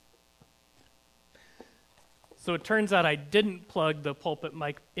So it turns out I didn't plug the pulpit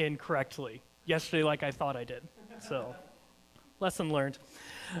mic in correctly yesterday like I thought I did. So, lesson learned.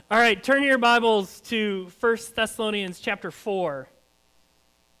 All right, turn your Bibles to 1 Thessalonians chapter 4.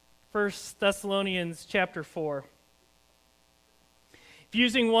 1 Thessalonians chapter 4. If you're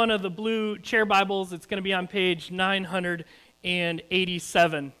using one of the blue chair Bibles, it's going to be on page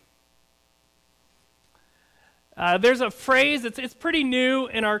 987. There's a phrase, it's pretty new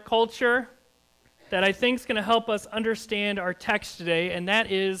in our culture, that I think is going to help us understand our text today, and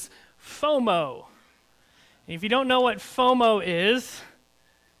that is FOMO. And if you don't know what FOMO is,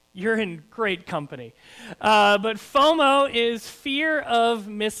 you're in great company. But FOMO is fear of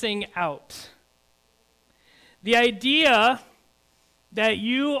missing out. The idea that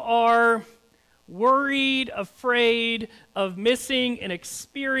you are worried, afraid of missing an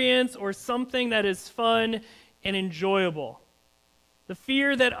experience or something that is fun and enjoyable. The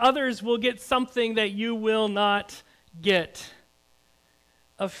fear that others will get something that you will not get.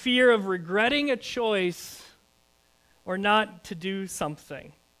 A fear of regretting a choice or not to do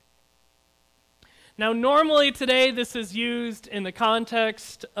something. Now, normally today this is used in the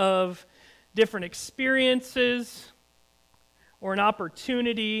context of different experiences or an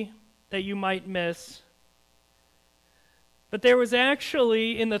opportunity that you might miss. But there was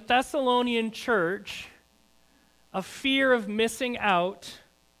actually in the Thessalonian church a fear of missing out,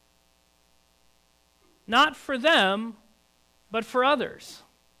 not for them, but for others.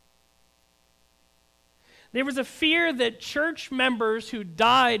 There was a fear that church members who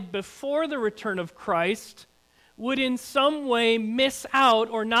died before the return of Christ would in some way miss out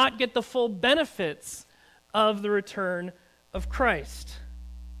or not get the full benefits of the return of Christ.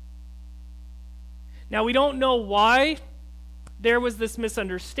 Now, we don't know why there was this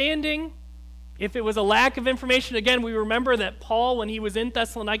misunderstanding. If it was a lack of information, again, we remember that Paul, when he was in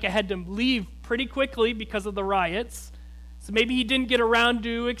Thessalonica, had to leave pretty quickly because of the riots. So maybe he didn't get around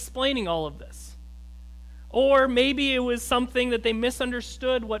to explaining all of this. Or maybe it was something that they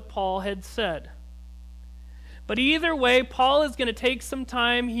misunderstood what Paul had said. But either way, Paul is going to take some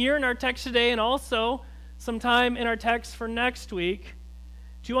time here in our text today and also some time in our text for next week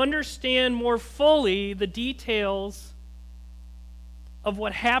to understand more fully the details of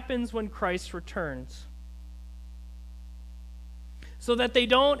what happens when Christ returns, so that they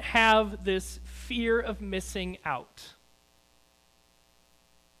don't have this fear of missing out.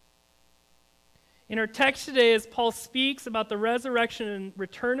 In our text today, as Paul speaks about the resurrection and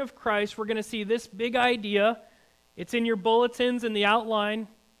return of Christ, we're going to see this big idea. It's in your bulletins in the outline,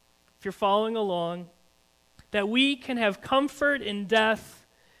 if you're following along, that we can have comfort in death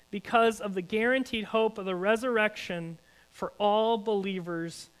because of the guaranteed hope of the resurrection for all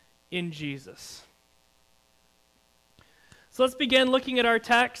believers in Jesus. So let's begin looking at our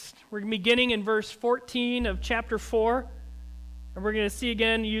text. We're beginning in verse 14 of chapter 4. And we're going to see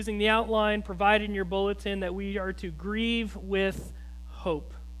again, using the outline provided in your bulletin, that we are to grieve with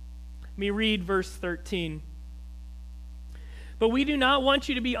hope. Let me read verse 13. But we do not want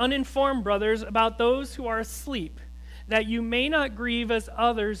you to be uninformed, brothers, about those who are asleep, that you may not grieve as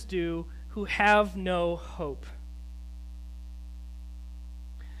others do who have no hope.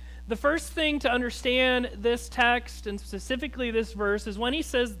 The first thing to understand this text, and specifically this verse, is when he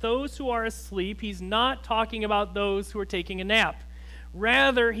says those who are asleep, he's not talking about those who are taking a nap.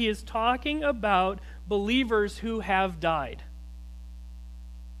 Rather, he is talking about believers who have died.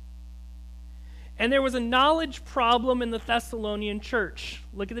 And there was a knowledge problem in the Thessalonian church.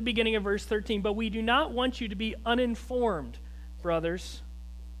 Look at the beginning of verse 13. But we do not want you to be uninformed, brothers.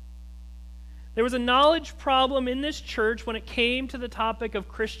 There was a knowledge problem in this church when it came to the topic of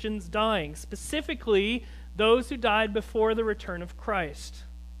Christians dying, specifically those who died before the return of Christ.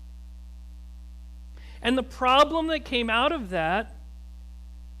 And the problem that came out of that,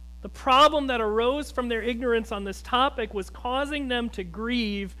 the problem that arose from their ignorance on this topic, was causing them to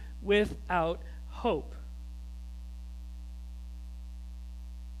grieve without hope.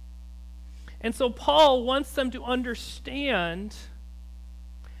 And so Paul wants them to understand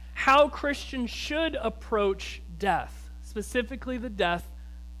how Christians should approach death, specifically the death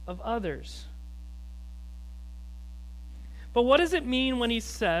of others. But what does it mean when he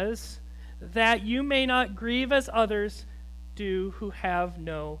says that you may not grieve as others do who have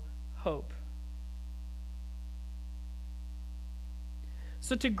no hope?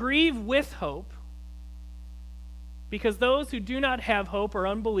 So to grieve with hope, because those who do not have hope are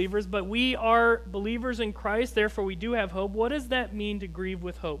unbelievers, but we are believers in Christ, therefore we do have hope. What does that mean to grieve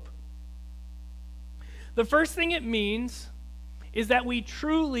with hope? The first thing it means is that we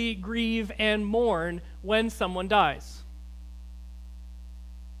truly grieve and mourn when someone dies.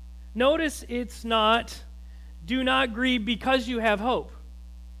 Notice it's not do not grieve because you have hope.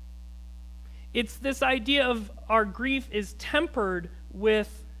 It's this idea of our grief is tempered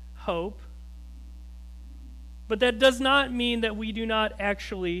with hope, but that does not mean that we do not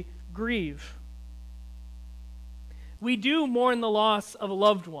actually grieve. We do mourn the loss of a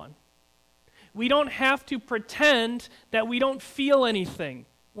loved one. We don't have to pretend that we don't feel anything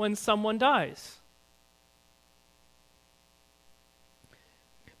when someone dies.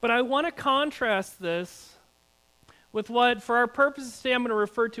 But I want to contrast this with what, for our purposes today, I'm going to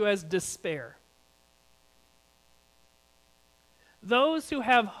refer to as despair. Those who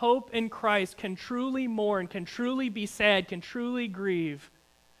have hope in Christ can truly mourn, can truly be sad, can truly grieve,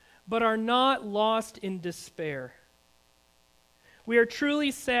 but are not lost in despair. We are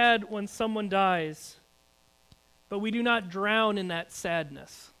truly sad when someone dies, but we do not drown in that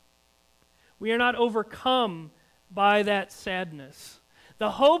sadness. We are not overcome by that sadness.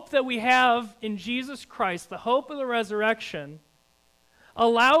 The hope that we have in Jesus Christ, the hope of the resurrection,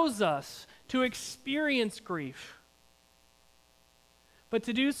 allows us to experience grief, but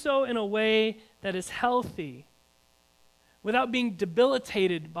to do so in a way that is healthy, without being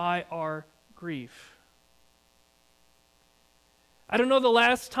debilitated by our grief. I don't know the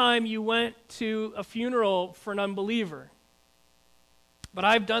last time you went to a funeral for an unbeliever, but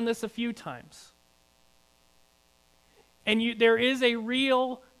I've done this a few times. And there is a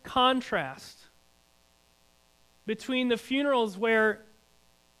real contrast between the funerals where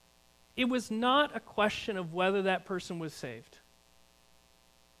it was not a question of whether that person was saved.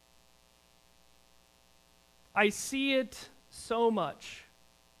 I see it so much,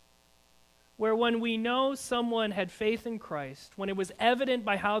 where when we know someone had faith in Christ, when it was evident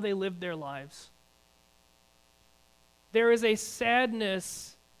by how they lived their lives, there is a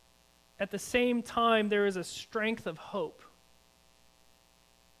sadness. At the same time, there is a strength of hope.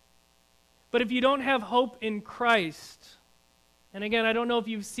 But if you don't have hope in Christ, and again, I don't know if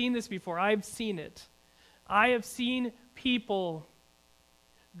you've seen this before, I've seen it. I have seen people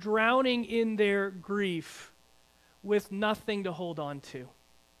drowning in their grief with nothing to hold on to.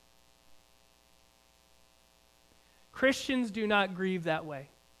 Christians do not grieve that way.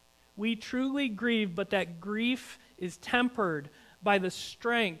 We truly grieve, but that grief is tempered by the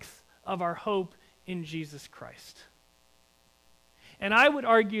strength of our hope in Jesus Christ. And I would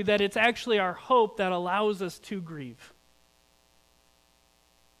argue that it's actually our hope that allows us to grieve.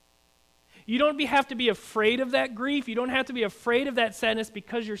 You don't have to be afraid of that grief. You don't have to be afraid of that sadness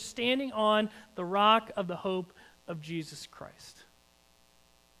because you're standing on the rock of the hope of Jesus Christ.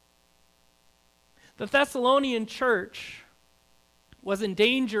 The Thessalonian church was in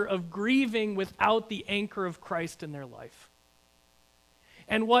danger of grieving without the anchor of Christ in their life.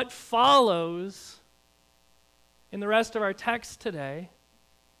 And what follows in the rest of our text today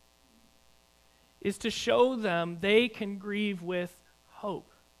is to show them they can grieve with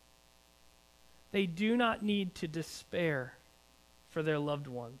hope. They do not need to despair for their loved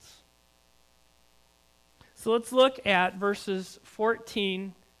ones. So let's look at verses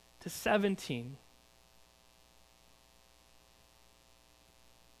 14 to 17.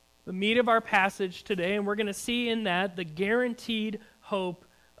 The meat of our passage today, and we're going to see in that the guaranteed hope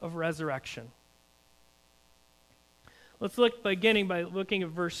of resurrection. Let's look beginning by looking at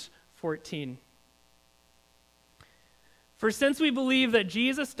verse 14. For since we believe that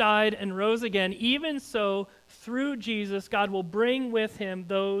Jesus died and rose again, even so, through Jesus, God will bring with him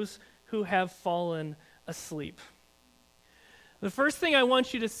those who have fallen asleep. The first thing I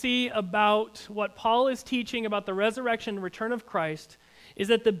want you to see about what Paul is teaching about the resurrection and return of Christ is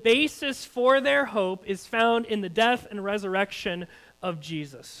that the basis for their hope is found in the death and resurrection of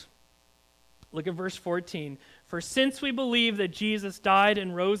Jesus. Look at verse 14. For since we believe that Jesus died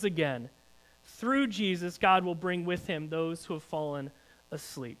and rose again, through Jesus, God will bring with him those who have fallen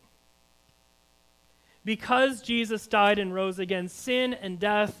asleep. Because Jesus died and rose again, sin and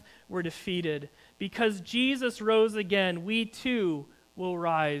death were defeated. Because Jesus rose again, we too will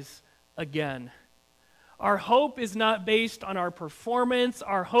rise again. Our hope is not based on our performance.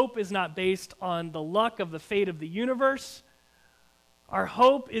 Our hope is not based on the luck of the fate of the universe. Our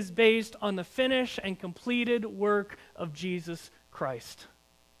hope is based on the finished and completed work of Jesus Christ.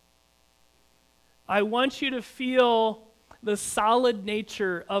 I want you to feel the solid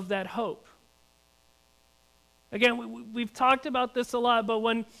nature of that hope. Again, we've talked about this a lot,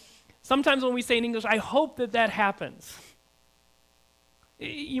 but sometimes when we say in English, I hope that happens,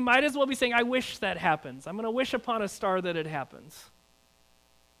 you might as well be saying, I wish that happens. I'm going to wish upon a star that it happens.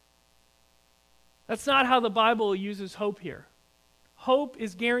 That's not how the Bible uses hope here. Hope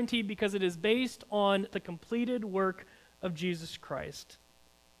is guaranteed because it is based on the completed work of Jesus Christ.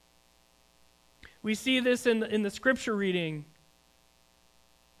 We see this in the scripture reading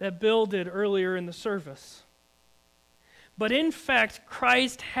that Bill did earlier in the service. But in fact,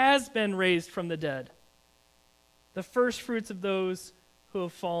 Christ has been raised from the dead, the first fruits of those who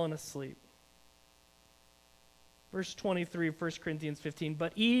have fallen asleep. Verse 23 of 1 Corinthians 15,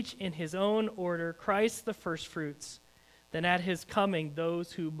 but each in his own order, Christ the first fruits, then at his coming,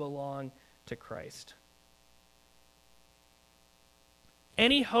 those who belong to Christ.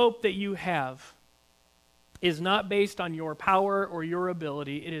 Any hope that you have is not based on your power or your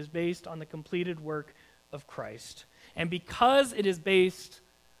ability. It is based on the completed work of Christ. And because it is based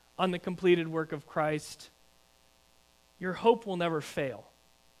on the completed work of Christ, your hope will never fail.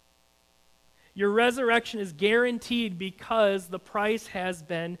 Your resurrection is guaranteed because the price has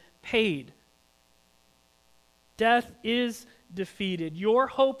been paid. Death is defeated. Your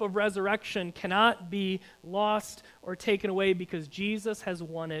hope of resurrection cannot be lost or taken away because Jesus has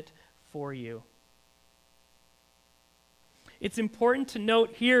won it for you. It's important to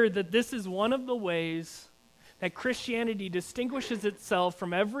note here that this is one of the ways that Christianity distinguishes itself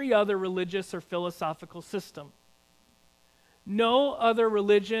from every other religious or philosophical system. No other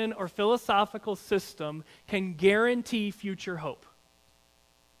religion or philosophical system can guarantee future hope.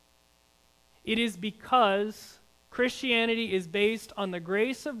 It is because Christianity is based on the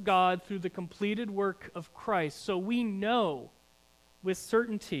grace of God through the completed work of Christ. So we know with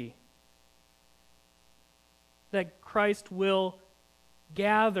certainty that Christ will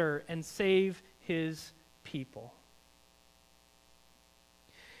gather and save his people.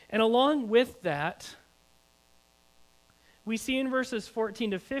 And along with that, we see in verses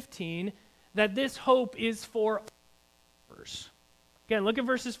 14 to 15 that this hope is for others. Again, look at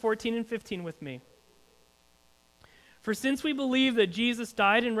verses 14 and 15 with me. For since we believe that Jesus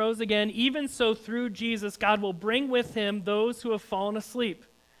died and rose again, even so through Jesus God will bring with him those who have fallen asleep.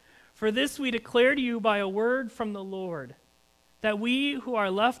 For this we declare to you by a word from the Lord, that we who are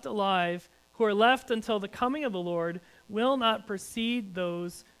left alive, who are left until the coming of the Lord, will not precede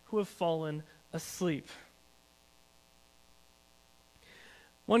those who have fallen asleep.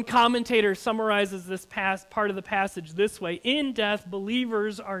 One commentator summarizes this part of the passage this way: in death,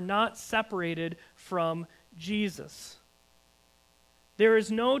 believers are not separated from Jesus. There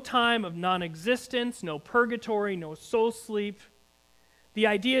is no time of non-existence, no purgatory, no soul sleep. The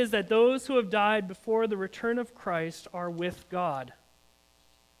idea is that those who have died before the return of Christ are with God.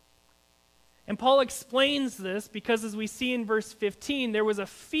 And Paul explains this because, as we see in verse 15, there was a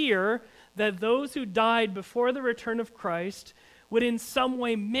fear that those who died before the return of Christ would in some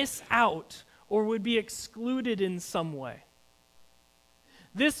way miss out or would be excluded in some way.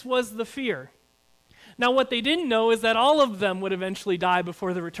 This was the fear. Now, what they didn't know is that all of them would eventually die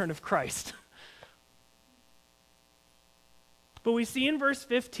before the return of Christ. But we see in verse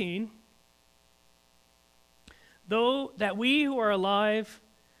 15, though that we who are alive,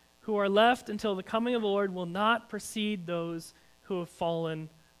 who are left until the coming of the Lord, will not precede those who have fallen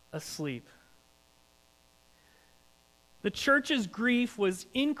asleep. The church's grief was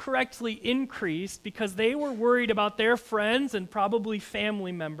incorrectly increased because they were worried about their friends and probably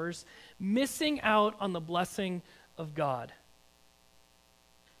family members missing out on the blessing of God.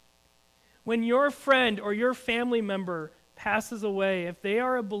 When your friend or your family member passes away, if they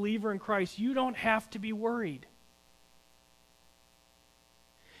are a believer in Christ, you don't have to be worried.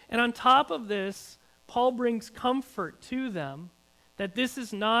 And on top of this, Paul brings comfort to them that this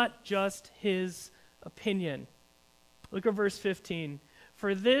is not just his opinion. Look at verse 15.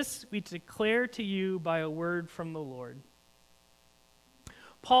 For this we declare to you by a word from the Lord.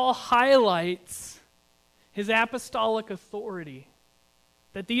 Paul highlights his apostolic authority,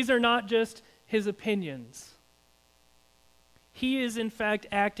 that these are not just his opinions. He is, in fact,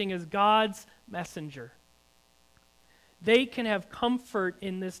 acting as God's messenger. They can have comfort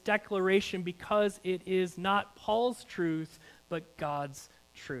in this declaration because it is not Paul's truth, but God's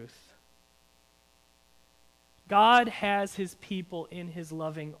truth. God has his people in his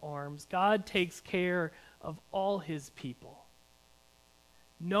loving arms. God takes care of all his people.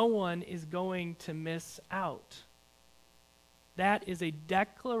 No one is going to miss out. That is a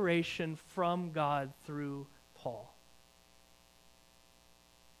declaration from God through Paul.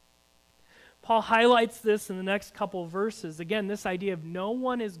 Paul highlights this in the next couple verses. Again, this idea of no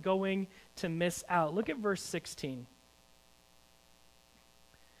one is going to miss out. Look at verse 16.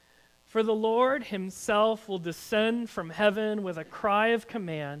 For the Lord himself will descend from heaven with a cry of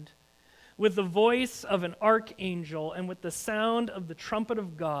command, with the voice of an archangel, and with the sound of the trumpet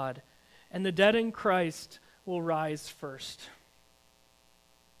of God, and the dead in Christ will rise first.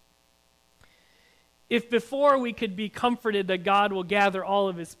 If before we could be comforted that God will gather all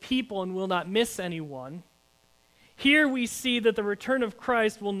of his people and will not miss anyone, here we see that the return of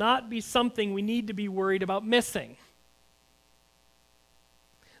Christ will not be something we need to be worried about missing.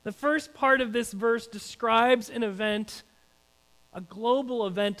 The first part of this verse describes an event, a global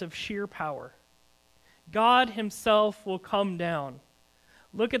event of sheer power. God himself will come down.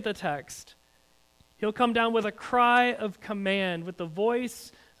 Look at the text. He'll come down with a cry of command, with the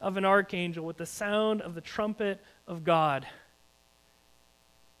voice of an archangel, with the sound of the trumpet of God.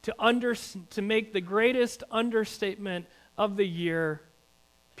 To make the greatest understatement of the year,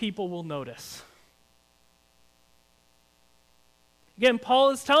 people will notice. Again,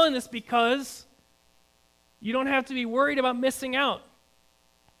 Paul is telling this because you don't have to be worried about missing out.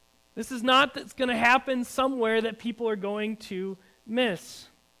 This is not that's going to happen somewhere that people are going to miss.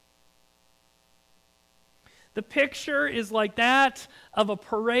 The picture is like that of a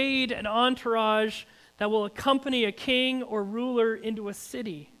parade, an entourage that will accompany a king or ruler into a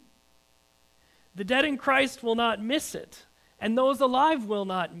city. The dead in Christ will not miss it, and those alive will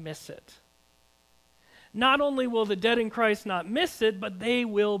not miss it. Not only will the dead in Christ not miss it, but they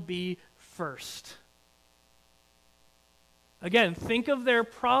will be first. Again, think of their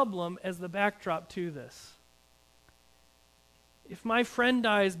problem as the backdrop to this. If my friend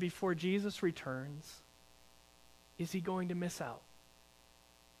dies before Jesus returns, is he going to miss out?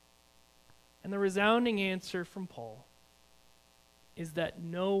 And the resounding answer from Paul is that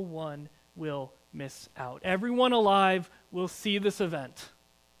no one will miss out. Everyone alive will see this event.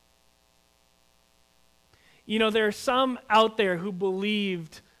 You know, there are some out there who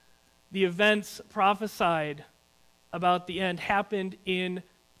believed the events prophesied about the end happened in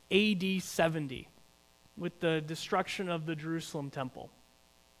AD 70 with the destruction of the Jerusalem temple.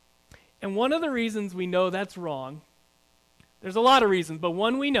 And one of the reasons we know that's wrong, there's a lot of reasons, but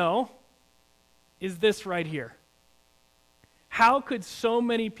one we know is this right here. How could so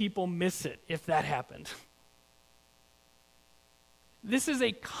many people miss it if that happened? This is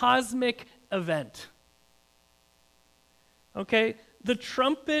a cosmic event. Okay? The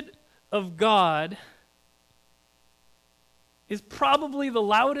trumpet of God is probably the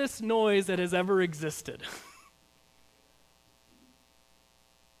loudest noise that has ever existed.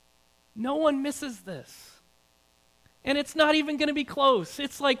 No one misses this. And it's not even going to be close.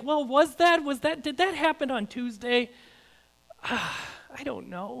 It's like, well, did that happen on Tuesday? I don't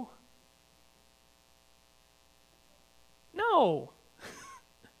know. No.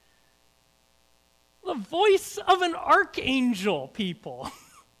 The voice of an archangel, people.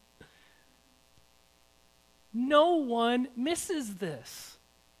 No one misses this.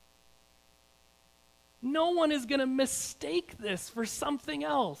 No one is going to mistake this for something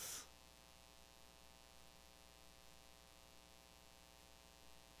else.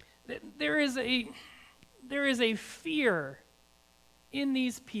 There is a fear in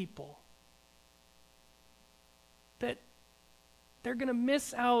these people that they're going to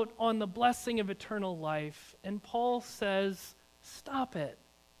miss out on the blessing of eternal life. And Paul says, stop it.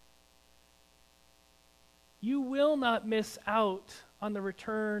 You will not miss out on the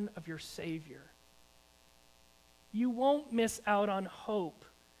return of your Savior. You won't miss out on hope.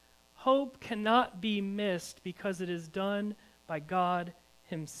 Hope cannot be missed because it is done by God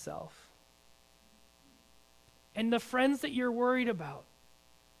himself. And the friends that you're worried about,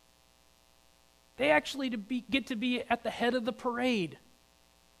 they actually get to be at the head of the parade.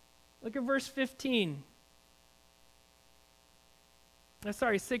 Look at verse 16.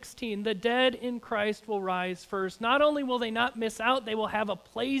 The dead in Christ will rise first. Not only will they not miss out, they will have a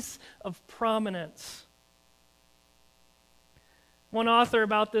place of prominence. One author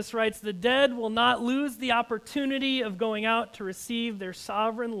about this writes, the dead will not lose the opportunity of going out to receive their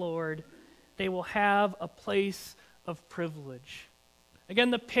sovereign Lord. They will have a place of privilege. Again,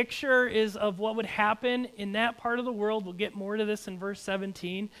 the picture is of what would happen in that part of the world. We'll get more to this in verse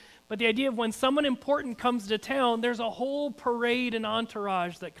 17. But the idea of when someone important comes to town, there's a whole parade and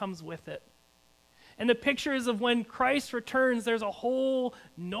entourage that comes with it. And the picture is of when Christ returns, there's a whole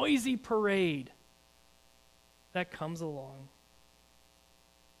noisy parade that comes along.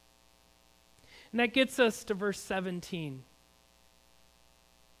 And that gets us to verse 17.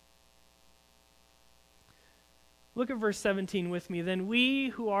 Look at verse 17 with me. Then we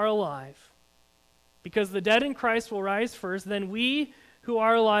who are alive, because the dead in Christ will rise first, then we who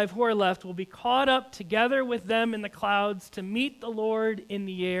are alive, who are left, will be caught up together with them in the clouds to meet the Lord in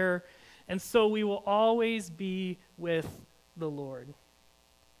the air, and so we will always be with the Lord.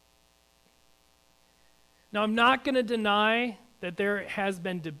 Now, I'm not going to deny that there has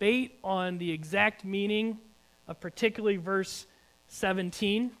been debate on the exact meaning of particularly verse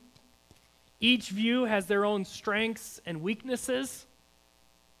 17. Each view has their own strengths and weaknesses.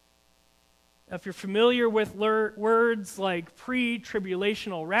 If you're familiar with words like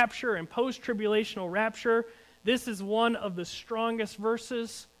pre-tribulational rapture and post-tribulational rapture, this is one of the strongest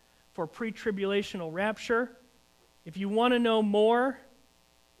verses for pre-tribulational rapture. If you want to know more,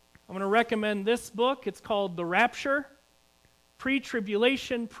 I'm going to recommend this book. It's called The Rapture,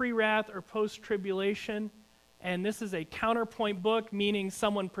 Pre-Tribulation, Pre-Wrath, or Post-Tribulation. And this is a counterpoint book, meaning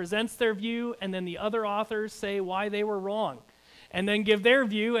someone presents their view, and then the other authors say why they were wrong, and then give their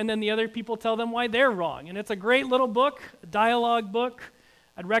view, and then the other people tell them why they're wrong. And it's a great little book, a dialogue book.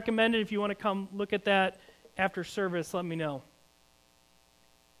 I'd recommend it. If you want to come look at that after service, let me know.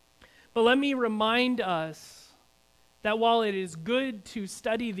 But let me remind us that while it is good to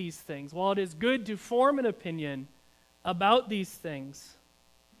study these things, while it is good to form an opinion about these things,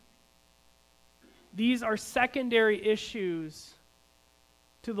 these are secondary issues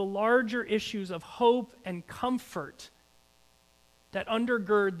to the larger issues of hope and comfort that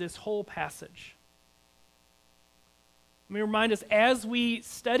undergird this whole passage. Let me remind us, as we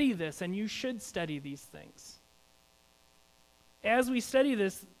study this, and you should study these things, as we study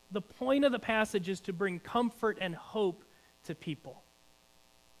this, the point of the passage is to bring comfort and hope to people.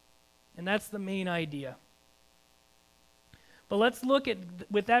 And that's the main idea. But let's look at,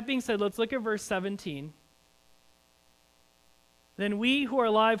 with that being said, let's look at verse 17. Then we who are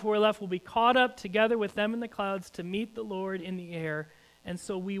alive, who are left, will be caught up together with them in the clouds to meet the Lord in the air, and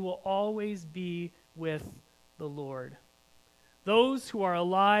so we will always be with the Lord. Those who are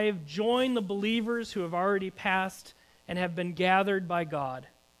alive join the believers who have already passed and have been gathered by God.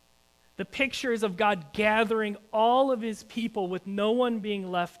 The picture is of God gathering all of his people with no one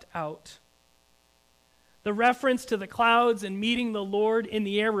being left out. The reference to the clouds and meeting the Lord in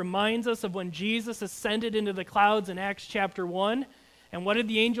the air reminds us of when Jesus ascended into the clouds in Acts chapter 1. And what did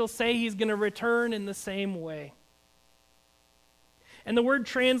the angel say? He's going to return in the same way. And the word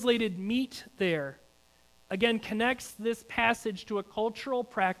translated meet there, again, connects this passage to a cultural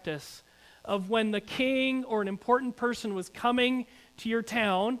practice of when the king or an important person was coming to your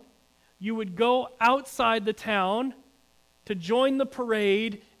town, you would go outside the town to join the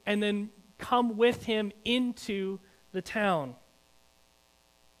parade and then come with him into the town.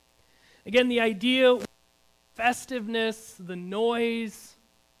 Again, the idea, festiveness, the noise,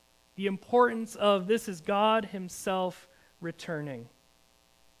 the importance of this is God himself returning.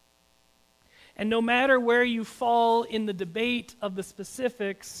 And no matter where you fall in the debate of the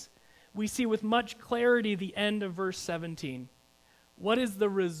specifics, we see with much clarity the end of verse 17. What is the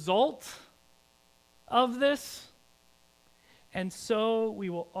result of this? And so we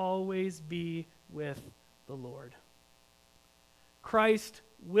will always be with the Lord. Christ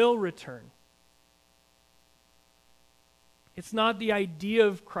will return. It's not the idea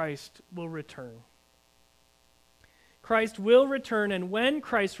of Christ will return. Christ will return, and when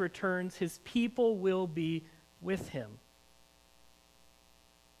Christ returns, his people will be with him.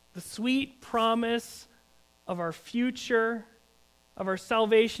 The sweet promise of our future, of our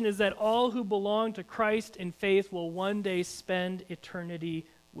salvation, is that all who belong to Christ in faith will one day spend eternity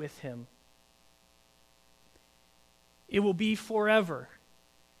with him. It will be forever.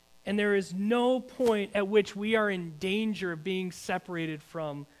 And there is no point at which we are in danger of being separated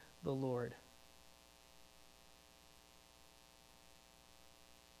from the Lord.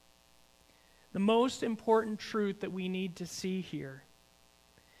 The most important truth that we need to see here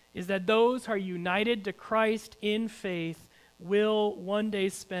is that those who are united to Christ in faith will one day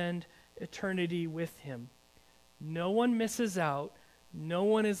spend eternity with him. No one misses out. No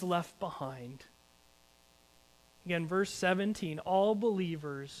one is left behind. Again, verse 17, all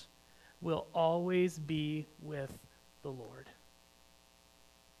believers will always be with the Lord.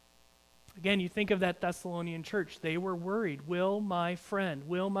 Again, you think of that Thessalonian church. They were worried. Will my friend,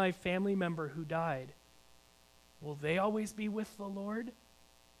 will my family member who died, will they always be with the Lord?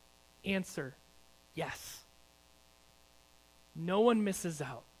 Answer, yes. No one misses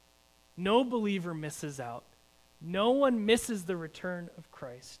out. No believer misses out. No one misses the return of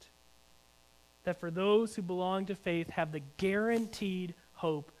Christ. That for those who belong to faith have the guaranteed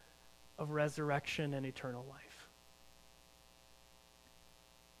hope of resurrection and eternal life.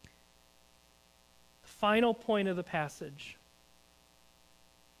 The final point of the passage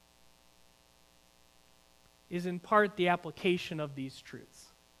is in part the application of these truths.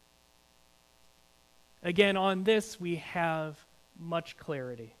 Again, on this we have much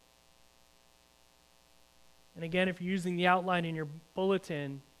clarity. And again, if you're using the outline in your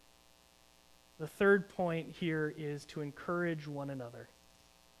bulletin, the third point here is to encourage one another.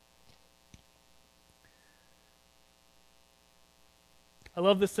 I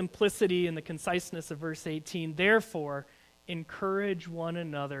love the simplicity and the conciseness of verse 18. Therefore, encourage one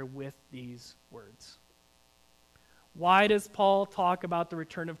another with these words. Why does Paul talk about the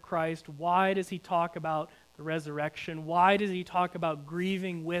return of Christ? Why does he talk about the resurrection? Why does he talk about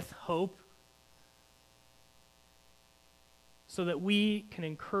grieving with hope? So that we can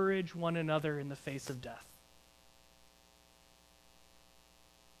encourage one another in the face of death.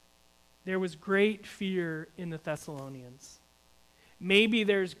 There was great fear in the Thessalonians. Maybe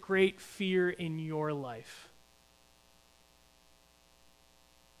there's great fear in your life.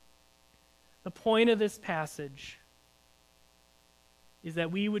 The point of this passage is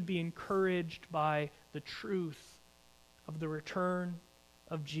that we would be encouraged by the truth of the return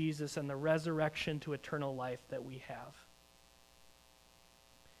of Jesus and the resurrection to eternal life that we have.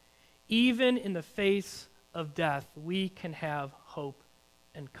 Even in the face of death, we can have hope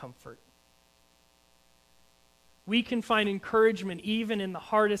and comfort. We can find encouragement even in the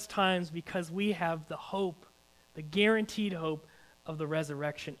hardest times because we have the hope, the guaranteed hope of the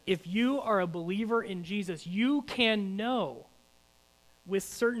resurrection. If you are a believer in Jesus, you can know with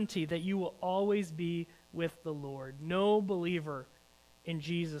certainty that you will always be with the Lord. No believer in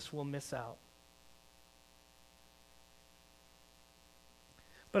Jesus will miss out.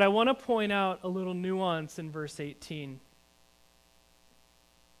 But I want to point out a little nuance in verse 18.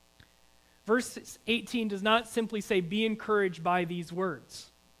 Verse 18 does not simply say, be encouraged by these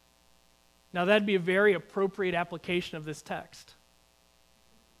words. Now, that'd be a very appropriate application of this text.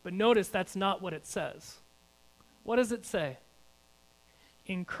 But notice that's not what it says. What does it say?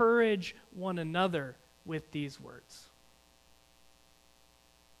 Encourage one another with these words.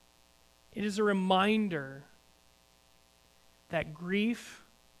 It is a reminder that grief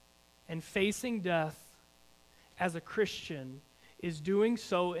and facing death as a Christian is doing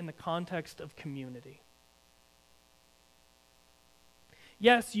so in the context of community.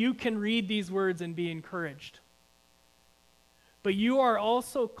 Yes, you can read these words and be encouraged. But you are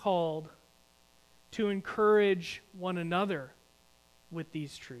also called to encourage one another with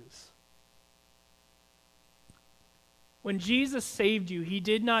these truths. When Jesus saved you, he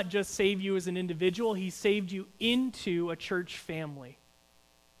did not just save you as an individual, he saved you into a church family.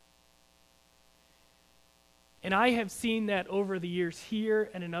 And I have seen that over the years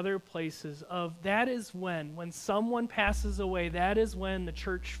here and in other places of that is when someone passes away, that is when the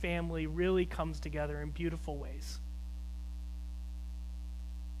church family really comes together in beautiful ways.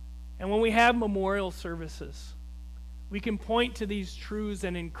 And when we have memorial services, we can point to these truths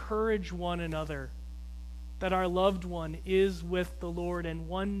and encourage one another that our loved one is with the Lord, and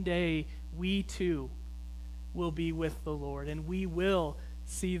one day we too will be with the Lord, and we will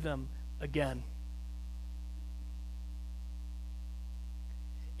see them again.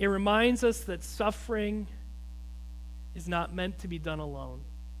 It reminds us that suffering is not meant to be done alone.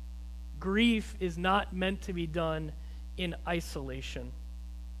 Grief is not meant to be done in isolation.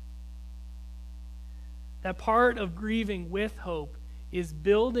 That part of grieving with hope is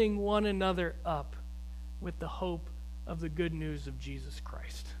building one another up with the hope of the good news of Jesus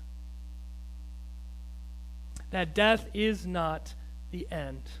Christ. That death is not the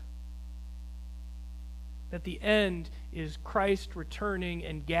end. That the end is Christ returning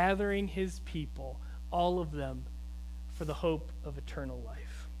and gathering his people, all of them, for the hope of eternal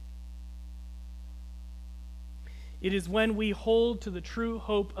life. It is when we hold to the true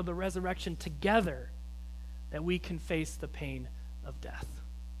hope of the resurrection together that we can face the pain of death.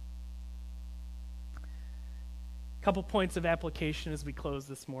 A couple points of application as we close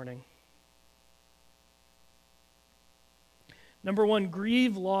this morning. Number one,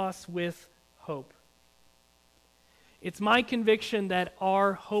 grieve loss with hope. It's my conviction that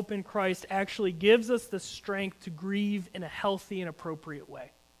our hope in Christ actually gives us the strength to grieve in a healthy and appropriate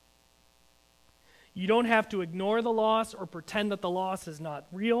way. You don't have to ignore the loss or pretend that the loss is not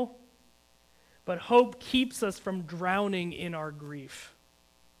real, but hope keeps us from drowning in our grief.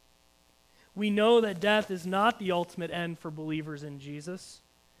 We know that death is not the ultimate end for believers in Jesus.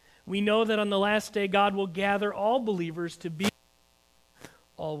 We know that on the last day, God will gather all believers to be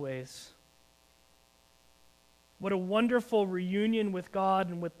always. What a wonderful reunion with God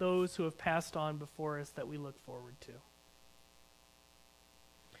and with those who have passed on before us that we look forward to.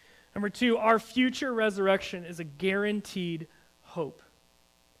 Number two, our future resurrection is a guaranteed hope.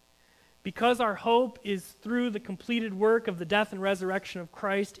 Because our hope is through the completed work of the death and resurrection of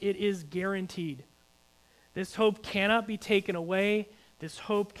Christ, it is guaranteed. This hope cannot be taken away. This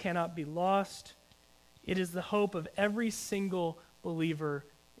hope cannot be lost. It is the hope of every single believer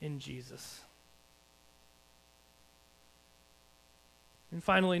in Jesus. And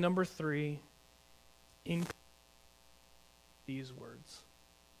finally, number three, in these words.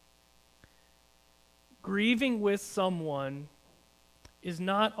 Grieving with someone is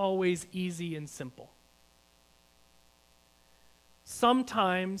not always easy and simple.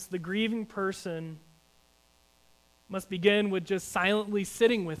 Sometimes the grieving person must begin with just silently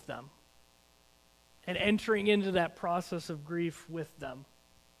sitting with them and entering into that process of grief with them.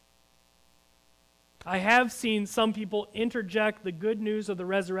 I have seen some people interject the good news of the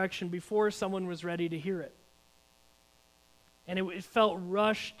resurrection before someone was ready to hear it. And it felt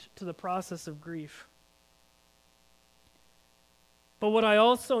rushed to the process of grief. But what I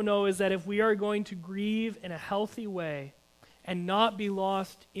also know is that if we are going to grieve in a healthy way and not be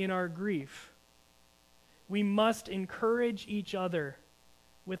lost in our grief, we must encourage each other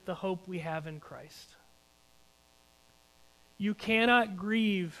with the hope we have in Christ. You cannot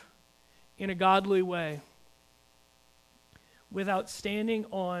grieve in a godly way without standing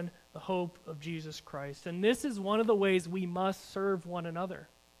on the hope of Jesus Christ. And this is one of the ways we must serve one another.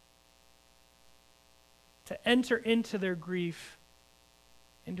 To enter into their grief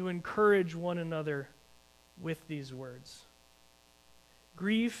and to encourage one another with these words.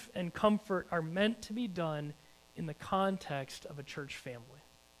 Grief and comfort are meant to be done in the context of a church family.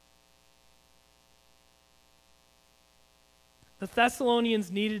 The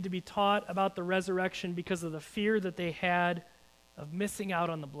Thessalonians needed to be taught about the resurrection because of the fear that they had of missing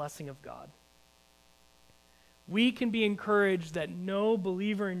out on the blessing of God. We can be encouraged that no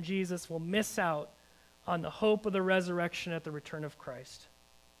believer in Jesus will miss out on the hope of the resurrection at the return of Christ.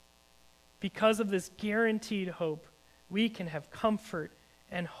 Because of this guaranteed hope, we can have comfort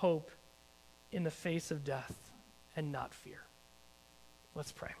and hope in the face of death and not fear.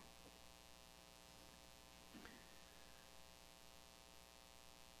 Let's pray.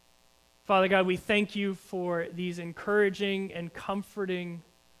 Father God, we thank you for these encouraging and comforting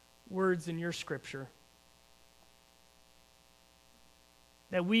words in your scripture.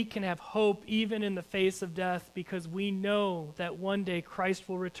 That we can have hope even in the face of death because we know that one day Christ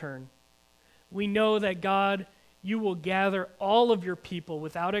will return. We know that, God, you will gather all of your people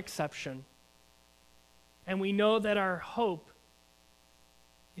without exception. And we know that our hope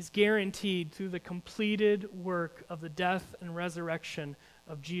is guaranteed through the completed work of the death and resurrection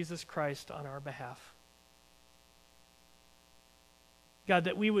of Jesus Christ on our behalf. God,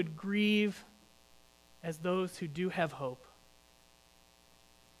 that we would grieve as those who do have hope.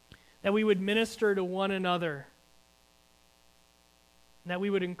 That we would minister to one another. And that we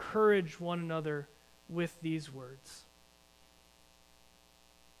would encourage one another with these words.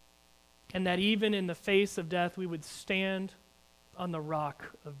 And that even in the face of death, we would stand on the rock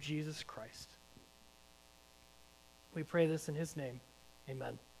of Jesus Christ. We pray this in his name.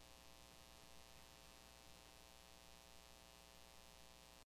 Amen.